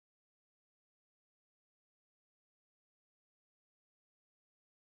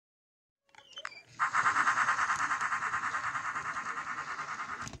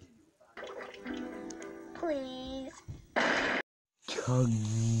berries.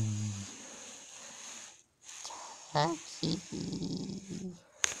 Tuggy. Tuggy.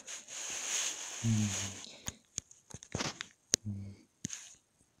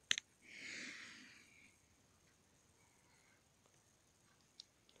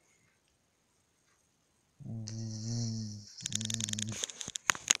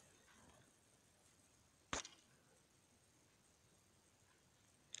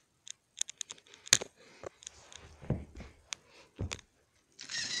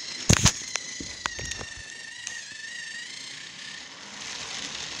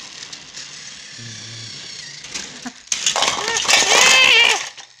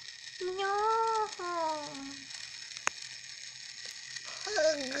 No. Pug.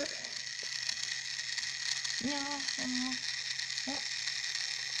 No.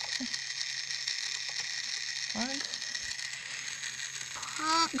 Pug.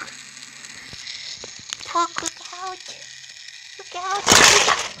 Pug. Pug, look out. Look out.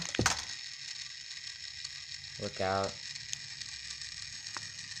 Look out.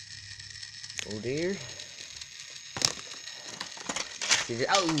 Oh dear.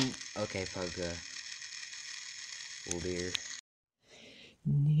 Oh! Okay, Pug. Oh dear.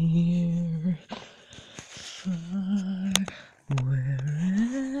 Near, far,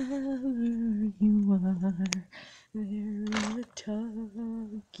 wherever you are, there is a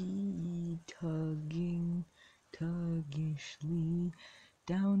tuggy tugging tuggishly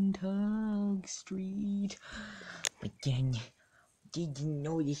down Tug Street. But then, didn't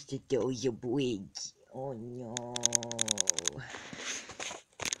notice that there was a bridge. Oh no.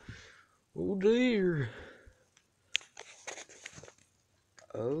 Oh dear.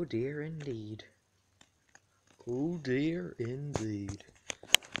 Oh dear indeed. Oh dear indeed.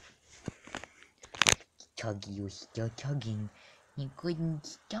 Tuggy was still tugging. He couldn't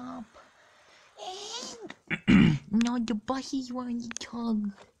stop. No, the buses wanted to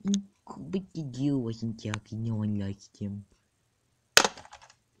tug. But the deer wasn't tugging. No one liked him.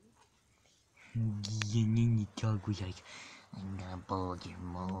 And then the tug was like, I'm gonna bulge your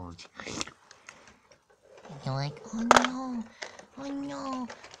mold. You're like, oh no, oh no,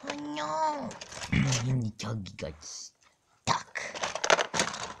 oh no. And the tug got stuck.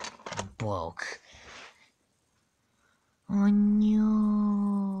 And broke. Oh no.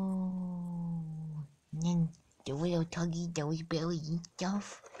 And then the little tuggy that was buried and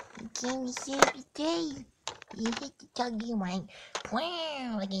stuff, he came to save the day. He hit the tuggy and went,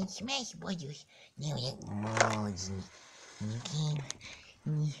 wow, like in Smash Brothers. Now like molds and he came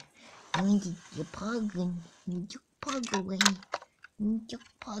and he went to the pug and he took Pug away. And he took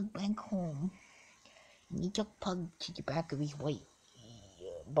Pug back home. And he took Pug to the back of his white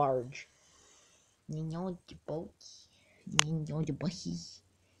barge. And you know the boats, and you know the buses,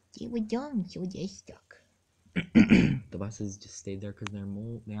 they were done, so they're stuck. The buses just stayed there because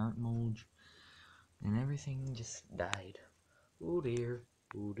they aren't molds, and everything just died. Oh dear,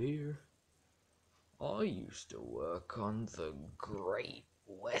 oh dear. I used to work on the Great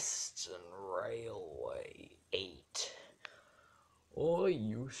Western Railway 8. I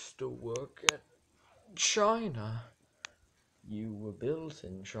used to work at China. You were built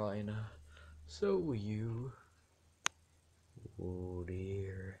in China, so were you. Oh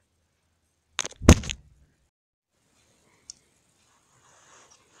dear.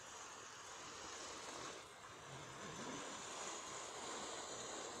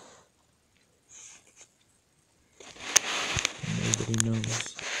 Nobody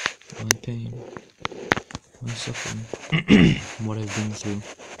knows my pain, my suffering, what I've been through.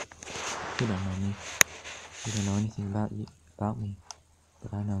 You don't know me. You don't know anything about me,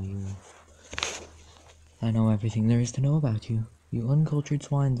 but I know you. I know everything there is to know about you. You uncultured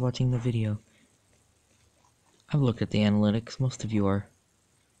swines watching the video. I've looked at the analytics. Most of you are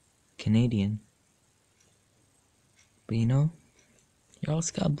Canadian. But you know, you're all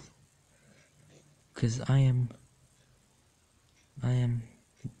scubs. 'Cause I am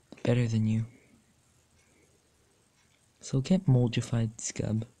better than you. So get moldified,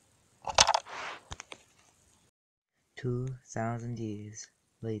 scub. 2,000 years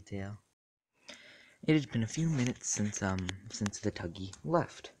later. It has been a few minutes since the tuggy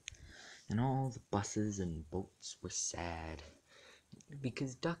left, and all the buses and boats were sad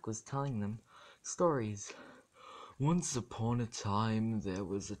because Duck was telling them stories. Once upon a time, there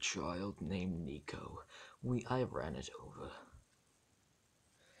was a child named Nico. I ran it over.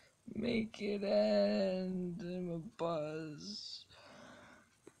 Make it end. I'm a buzz.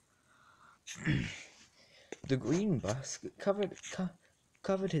 The green bus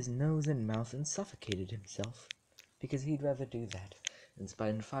covered his nose and mouth and suffocated himself, because he'd rather do that than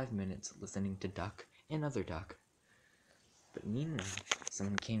spend 5 minutes listening to Duck another duck. But meanwhile,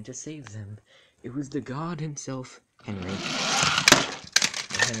 someone came to save them. It was the god himself, Henry.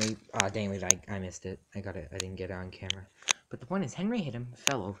 Dang it, I missed it. I didn't get it on camera. But the point is, Henry hit him,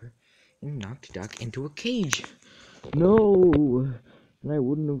 fell over, and knocked Duck into a cage. No! And I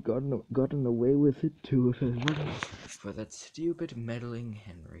wouldn't have gotten away with it too if it wasn't for that stupid meddling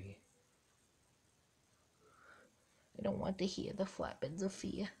Henry. I don't want to hear the flatbeds of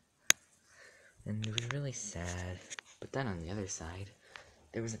fear. And it was really sad. But then on the other side,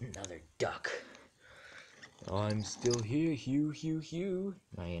 there was another duck. I'm still here, Hugh, Hugh, Hugh.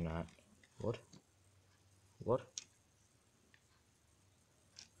 No, you're not. What? What?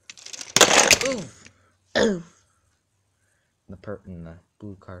 Oof! Oof! The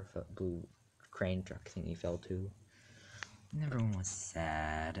blue crane truck thingy fell too. And everyone was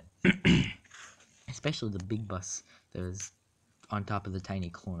sad. Especially the big bus that was on top of the tiny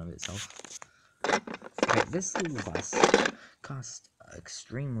clone of itself. Okay, this little bus cost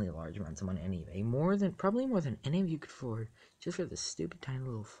extremely large amounts of money anyway. Probably more than any of you could afford, just for this stupid tiny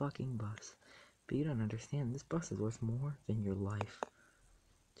little fucking bus. But you don't understand, this bus is worth more than your life.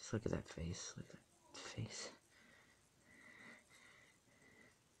 Just look at that face. Look at that face.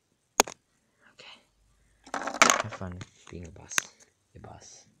 Okay. Have fun being a bus. A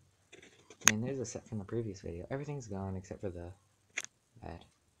bus. I mean, there's a set from the previous video. Everything's gone except for the bed.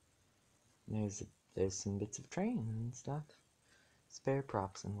 There's some bits of train and stuff. Spare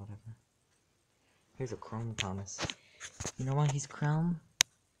props and whatever. Here's a Chrome Thomas. You know why he's Chrome?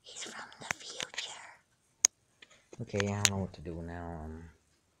 He's from the future. Okay, I don't know what to do now.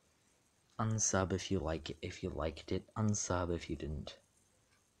 Unsub if you like it. If you liked it, unsub if you didn't.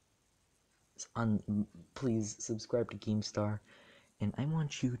 Please subscribe to GameStar, and I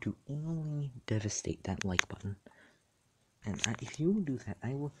want you to anally devastate that like button. And if you do that,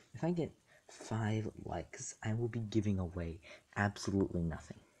 if I get 5 likes, I will be giving away absolutely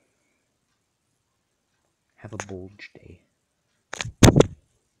nothing. Have a bulge day.